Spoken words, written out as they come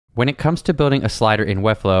When it comes to building a slider in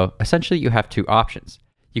Webflow, essentially you have two options.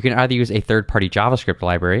 You can either use a third-party JavaScript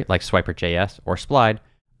library like Swiper.js or Splide,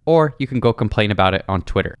 or you can go complain about it on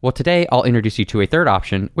Twitter. Well, today I'll introduce you to a third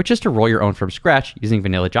option, which is to roll your own from scratch using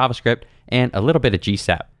vanilla JavaScript and a little bit of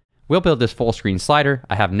GSAP. We'll build this full screen slider.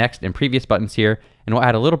 I have next and previous buttons here, and we'll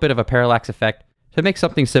add a little bit of a parallax effect to make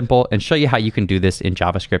something simple and show you how you can do this in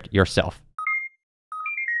JavaScript yourself.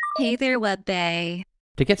 Hey there, Webbay.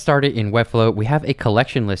 To get started in Webflow, we have a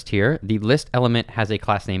collection list here. The list element has a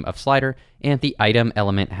class name of slider, and the item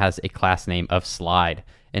element has a class name of slide.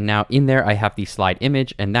 And now in there, I have the slide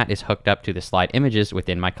image, and that is hooked up to the slide images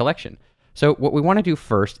within my collection. So what we want to do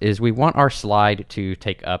first is we want our slide to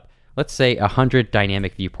take up, let's say, 100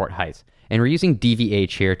 dynamic viewport heights. And we're using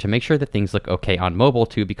DVH here to make sure that things look okay on mobile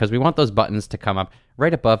too, because we want those buttons to come up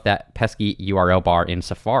right above that pesky URL bar in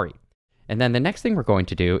Safari. And then the next thing we're going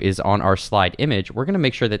to do is on our slide image, we're going to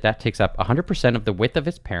make sure that that takes up 100% of the width of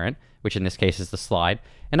its parent, which in this case is the slide,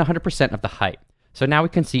 and 100% of the height. So now we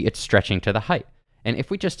can see it's stretching to the height. And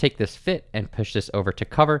if we just take this fit and push this over to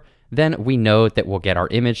cover, then we know that we'll get our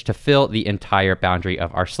image to fill the entire boundary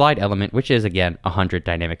of our slide element, which is again 100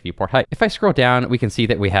 dynamic viewport height. If I scroll down, we can see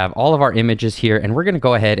that we have all of our images here, and we're going to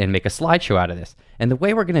go ahead and make a slideshow out of this. And the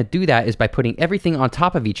way we're going to do that is by putting everything on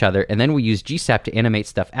top of each other, and then we use GSAP to animate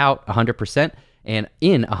stuff out 100% and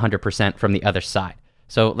in 100% from the other side.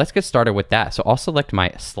 So let's get started with that. So I'll select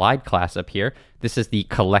my slide class up here. This is the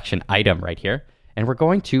collection item right here. And we're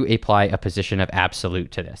going to apply a position of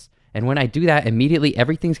absolute to this. And when I do that, immediately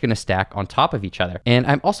everything's going to stack on top of each other. And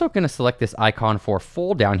I'm also going to select this icon for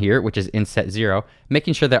full down here, which is inset 0,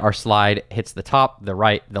 making sure that our slide hits the top, the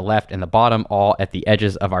right, the left, and the bottom, all at the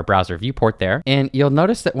edges of our browser viewport there. And you'll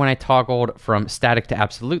notice that when I toggled from static to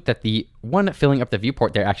absolute, that the one filling up the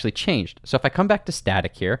viewport there actually changed. So if I come back to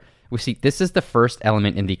static here, we see this is the first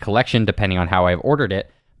element in the collection, depending on how I've ordered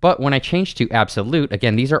it. But when I change to absolute,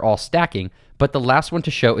 again, these are all stacking, but the last one to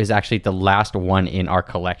show is actually the last one in our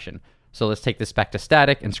collection. So let's take this back to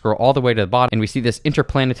static and scroll all the way to the bottom, and we see this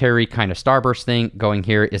interplanetary kind of starburst thing going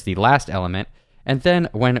here is the last element. And then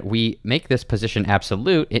when we make this position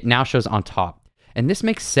absolute, it now shows on top. And this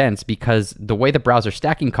makes sense because the way the browser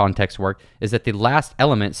stacking context work is that the last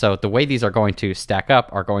element, so the way these are going to stack up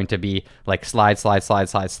are going to be like slide, slide, slide,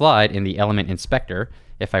 slide, slide in the element inspector.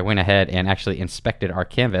 If I went ahead and actually inspected our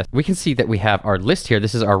canvas, we can see that we have our list here.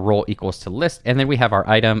 This is our role equals to list. And then we have our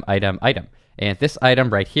item, item, item. And this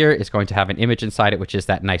item right here is going to have an image inside it, which is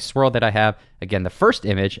that nice swirl that I have. Again, the first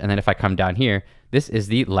image. And then if I come down here, this is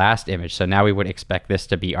the last image. So now we would expect this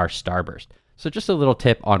to be our starburst. So just a little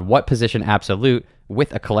tip on what position absolute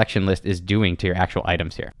with a collection list is doing to your actual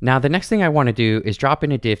items here. Now, the next thing I want to do is drop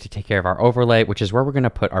in a div to take care of our overlay, which is where we're going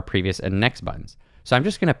to put our previous and next buttons. So I'm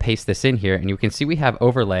just going to paste this in here, and you can see we have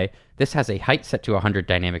overlay. This has a height set to 100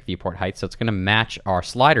 dynamic viewport height, so it's going to match our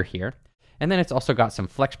slider here. And then it's also got some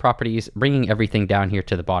flex properties, bringing everything down here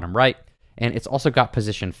to the bottom right. And it's also got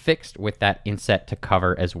position fixed with that inset to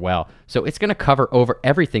cover as well. So it's going to cover over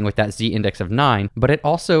everything with that Z index of 9, but it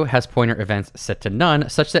also has pointer events set to none,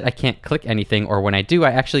 such that I can't click anything, or when I do,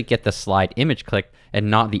 I actually get the slide image clicked and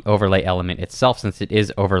not the overlay element itself, since it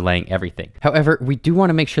is overlaying everything. However, we do want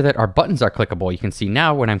to make sure that our buttons are clickable. You can see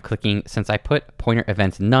now when I'm clicking, since I put pointer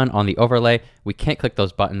events none on the overlay, we can't click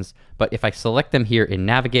those buttons. But if I select them here in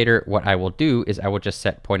Navigator, what I will do is I will just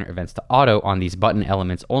set pointer events to auto on these button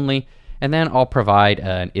elements only. And then I'll provide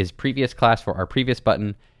an isPrevious class for our previous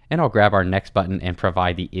button, and I'll grab our next button and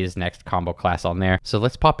provide the isNext combo class on there. So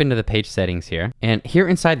let's pop into the page settings here. And here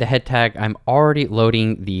inside the head tag, I'm already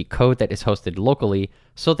loading the code that is hosted locally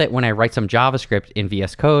so that when I write some JavaScript in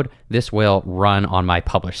VS Code, this will run on my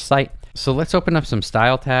published site. So let's open up some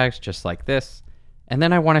style tags just like this. And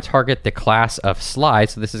then I want to target the class of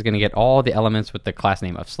slide. So this is going to get all the elements with the class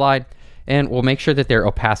name of slide. And we'll make sure that their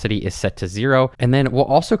opacity is set to 0. And then we'll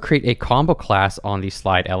also create a combo class on the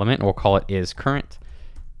slide element, and we'll call it isCurrent.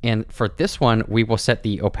 And for this one, we will set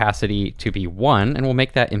the opacity to be 1, and we'll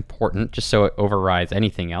make that important just so it overrides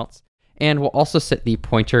anything else. And we'll also set the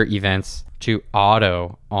pointer events to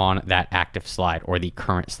auto on that active slide, or the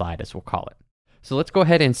current slide as we'll call it. So let's go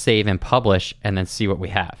ahead and save and publish and then see what we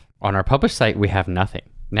have. On our published site, we have nothing.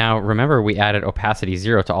 Now, remember, we added opacity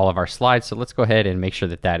 0 to all of our slides, so let's go ahead and make sure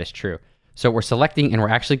that that is true. So we're selecting, and we're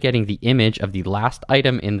actually getting the image of the last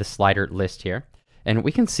item in the slider list here. And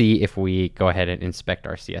we can see if we go ahead and inspect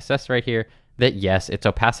our CSS right here, that yes, its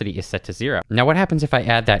opacity is set to 0. Now what happens if I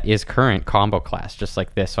add that isCurrent combo class, just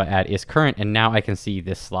like this? So I add isCurrent, and now I can see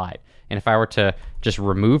this slide. And if I were to just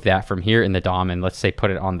remove that from here in the DOM, and let's say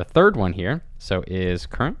put it on the third one here, so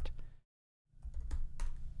isCurrent,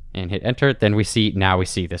 and hit enter, then we see, now we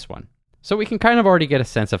see this one. So we can kind of already get a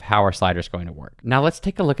sense of how our slider is going to work. Now let's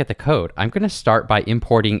take a look at the code. I'm going to start by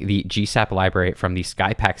importing the GSAP library from the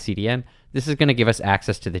SkyPack CDN. This is going to give us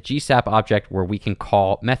access to the GSAP object where we can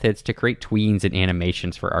call methods to create tweens and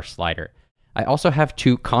animations for our slider. I also have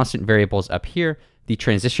two constant variables up here, the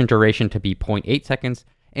transition duration to be 0.8 seconds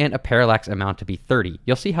and a parallax amount to be 30.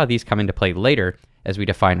 You'll see how these come into play later as we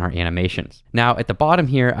define our animations. Now at the bottom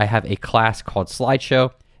here, I have a class called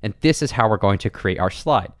slideshow, and this is how we're going to create our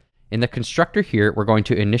slide. In the constructor here, we're going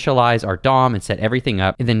to initialize our DOM and set everything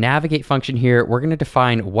up. In the navigate function here, we're going to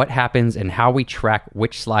define what happens and how we track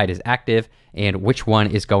which slide is active and which one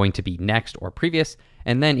is going to be next or previous.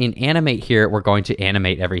 And then in animate here, we're going to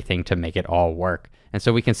animate everything to make it all work. And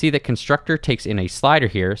so we can see that constructor takes in a slider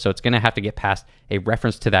here, so it's going to have to get past a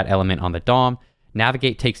reference to that element on the DOM.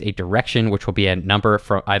 Navigate takes a direction, which will be a number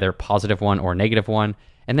from either +1 or -1.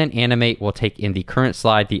 And then animate will take in the current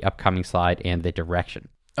slide, the upcoming slide, and the direction.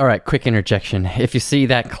 All right, quick interjection. If you see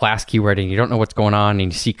that class keyword and you don't know what's going on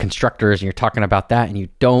and you see constructors and you're talking about that and you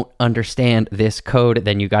don't understand this code,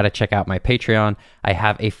 then you got to check out my Patreon. I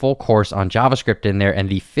have a full course on JavaScript in there, and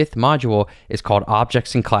the 5th module is called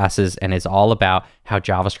Objects and Classes and is all about how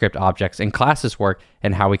JavaScript objects and classes work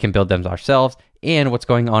and how we can build them ourselves and what's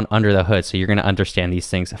going on under the hood. So you're going to understand these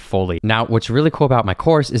things fully. Now, what's really cool about my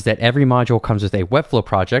course is that every module comes with a Webflow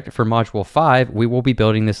project. For module 5, we will be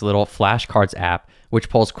building this little flashcards app, which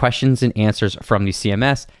pulls questions and answers from the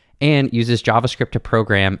CMS and uses JavaScript to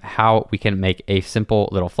program how we can make a simple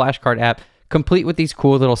little flashcard app complete with these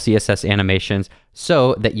cool little CSS animations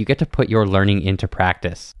so that you get to put your learning into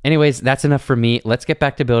practice. Anyways, that's enough for me. Let's get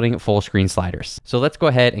back to building full screen sliders. So let's go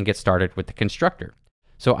ahead and get started with the constructor.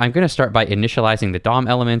 So I'm going to start by initializing the DOM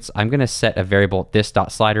elements. I'm going to set a variable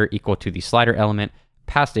this.slider equal to the slider element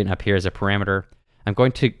passed in up here as a parameter. I'm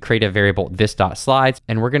going to create a variable this.slides,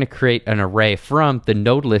 and we're going to create an array from the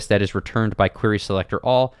node list that is returned by query selector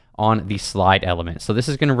all on the slide element. So this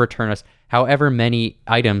is going to return us however many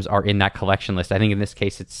items are in that collection list. I think in this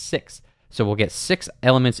case it's 6. So we'll get 6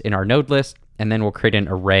 elements in our node list, and then we'll create an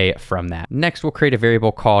array from that. Next, we'll create a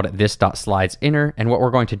variable called this.slidesinner, and what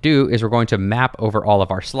we're going to do is we're going to map over all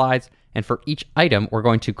of our slides, and for each item, we're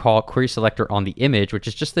going to call query selector on the image, which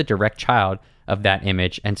is just the direct child of that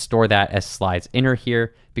image, and store that as slidesinner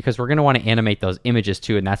here, because we're going to want to animate those images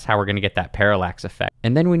too, and that's how we're going to get that parallax effect.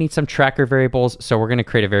 And then we need some tracker variables, so we're going to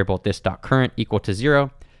create a variable this.current equal to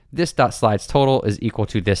 0, this.slidestotal is equal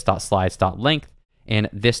to this.slides.length, and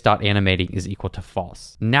this.animating is equal to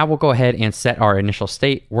false. Now we'll go ahead and set our initial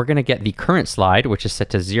state. We're going to get the current slide, which is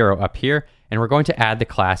set to 0 up here, and we're going to add the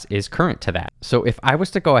class isCurrent to that. So if I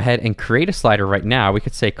was to go ahead and create a slider right now, we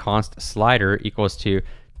could say const slider equals to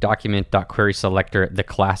document.querySelector, the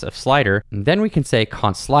class of slider. And then we can say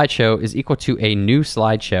const slideshow is equal to a new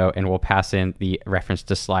slideshow, and we'll pass in the reference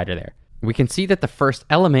to slider there. We can see that the first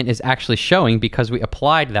element is actually showing because we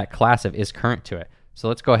applied that class of isCurrent to it. So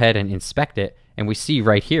let's go ahead and inspect it, and we see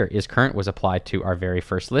right here isCurrent was applied to our very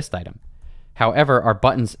first list item. However, our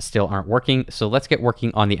buttons still aren't working, so let's get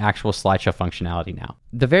working on the actual slideshow functionality now.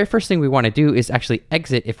 The very first thing we want to do is actually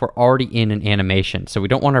exit if we're already in an animation, so we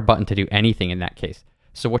don't want our button to do anything in that case.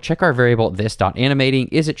 So we'll check our variable this.animating.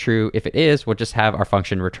 Is it true? If it is, we'll just have our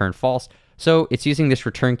function return false. So it's using this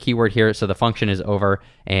return keyword here, so the function is over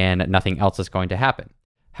and nothing else is going to happen.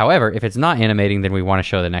 However, if it's not animating, then we want to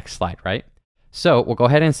show the next slide, right? So we'll go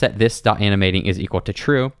ahead and set this.animating is equal to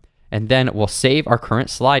true, and then we'll save our current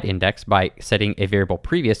slide index by setting a variable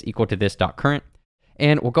previous equal to this.current,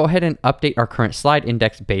 and we'll go ahead and update our current slide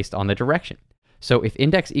index based on the direction. So if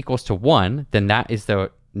index equals to 1, then that is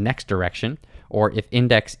the next direction, or if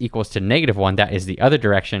index equals to -1, that is the other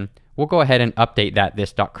direction. We'll go ahead and update that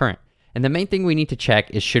this.current. And the main thing we need to check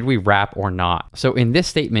is should we wrap or not. So in this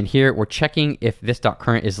statement here, we're checking if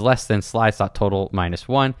this.current is less than slides.total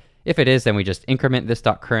 -1. If it is, then we just increment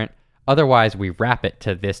this.current. Otherwise, we wrap it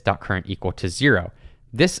to this.current equal to 0.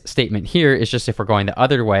 This statement here is just if we're going the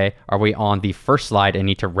other way, are we on the first slide and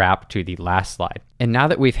need to wrap to the last slide. And now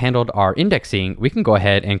that we've handled our indexing, we can go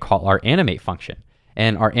ahead and call our animate function.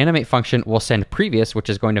 And our animate function will send previous, which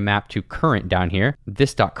is going to map to current down here.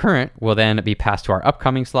 This.current will then be passed to our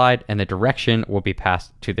upcoming slide, and the direction will be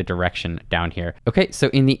passed to the direction down here. Okay, so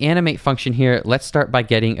in the animate function here, let's start by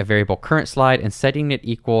getting a variable current slide and setting it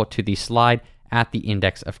equal to the slide at the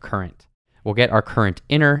index of current. We'll get our current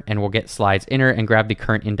inner, and we'll get slides inner and grab the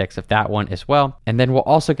current index of that one as well. And then we'll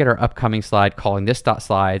also get our upcoming slide calling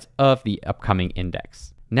this.slides of the upcoming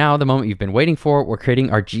index. Now, the moment you've been waiting for, we're creating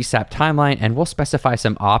our GSAP timeline, and we'll specify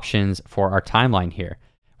some options for our timeline here.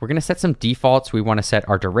 We're going to set some defaults. We want to set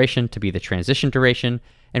our duration to be the transition duration,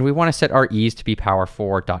 and we want to set our ease to be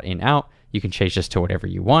power4.inout, You can change this to whatever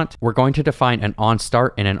you want. We're going to define an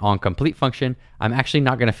onStart and an onComplete function. I'm actually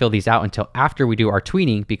not going to fill these out until after we do our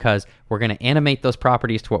tweening because we're going to animate those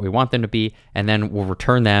properties to what we want them to be, and then we'll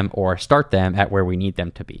return them or start them at where we need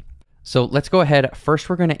them to be. So let's go ahead. First,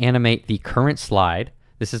 we're going to animate the current slide.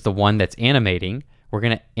 This is the one that's animating. We're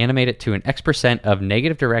going to animate it to an X% of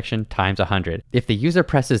negative direction times 100. If the user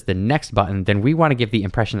presses the next button, then we want to give the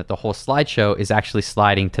impression that the whole slideshow is actually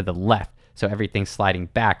sliding to the left. So everything's sliding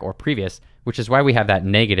back or previous, which is why we have that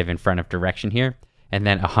negative in front of direction here, and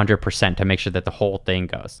then 100% to make sure that the whole thing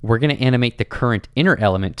goes. We're going to animate the current inner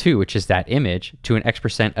element too, which is that image, to an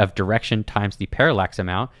X% of direction times the parallax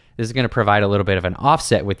amount. This is going to provide a little bit of an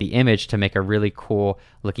offset with the image to make a really cool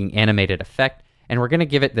looking animated effect. And we're going to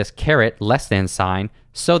give it this caret less than sign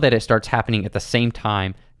so that it starts happening at the same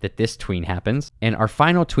time that this tween happens. And our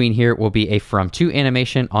final tween here will be a from to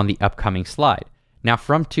animation on the upcoming slide. Now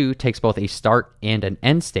from to takes both a start and an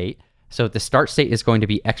end state. So the start state is going to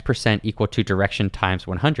be X% equal to direction times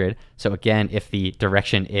 100. So again, if the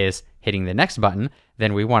direction is hitting the next button,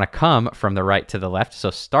 then we want to come from the right to the left.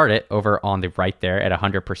 So start it over on the right there at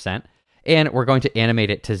 100%. And we're going to animate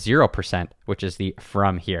it to 0%, which is the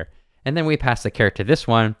from here. And then we pass the caret to this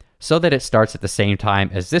one so that it starts at the same time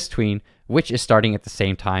as this tween, which is starting at the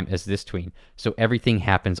same time as this tween. So everything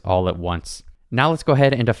happens all at once. Now let's go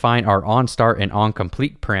ahead and define our onStart and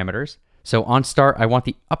onComplete parameters. So onStart, I want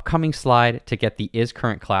the upcoming slide to get the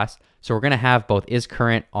isCurrent class. So we're going to have both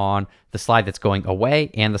isCurrent on the slide that's going away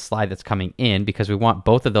and the slide that's coming in because we want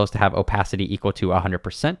both of those to have opacity equal to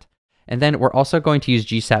 100%. And then we're also going to use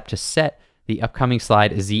GSAP to set the upcoming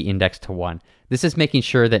slide z-index to 1. This is making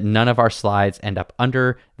sure that none of our slides end up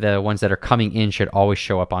under. The ones that are coming in should always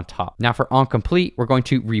show up on top. Now for onComplete, we're going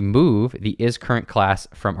to remove the isCurrent class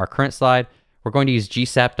from our current slide. We're going to use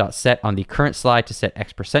gsap.set on the current slide to set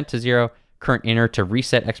X% to 0, current inner to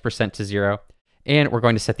reset X% to 0, and we're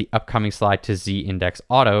going to set the upcoming slide to z-index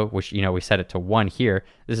auto, which we set it to 1 here.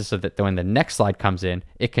 This is so that when the next slide comes in,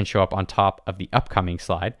 it can show up on top of the upcoming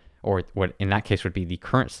slide, or what in that case would be the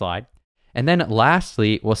current slide. And then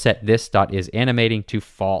lastly, we'll set this.isAnimating to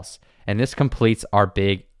false. And this completes our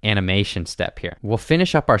big animation step here. We'll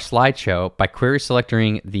finish up our slideshow by query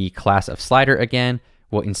selecting the class of slider again.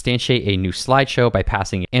 We'll instantiate a new slideshow by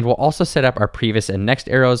passing it. And we'll also set up our previous and next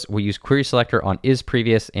arrows. We'll use query selector on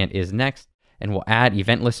isPrevious and isNext. And we'll add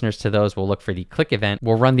event listeners to those. We'll look for the click event.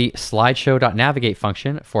 We'll run the slideshow.navigate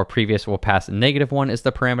function. For previous, we'll pass -1 as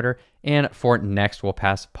the parameter. And for next, we'll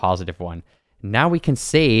pass +1. Now we can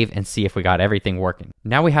save and see if we got everything working.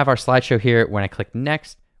 Now we have our slideshow here. When I click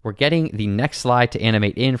next, we're getting the next slide to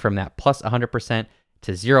animate in from that plus 100%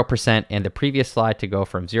 to 0%, and the previous slide to go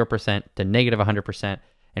from 0% to -100%.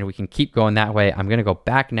 And we can keep going that way. I'm going to go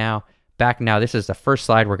back now. This is the first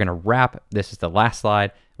slide. We're going to wrap. This is the last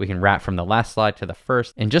slide. We can wrap from the last slide to the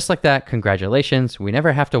first. And just like that, congratulations. We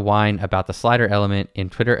never have to whine about the slider element in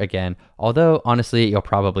Twitter again. Although honestly, you'll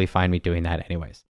probably find me doing that anyways.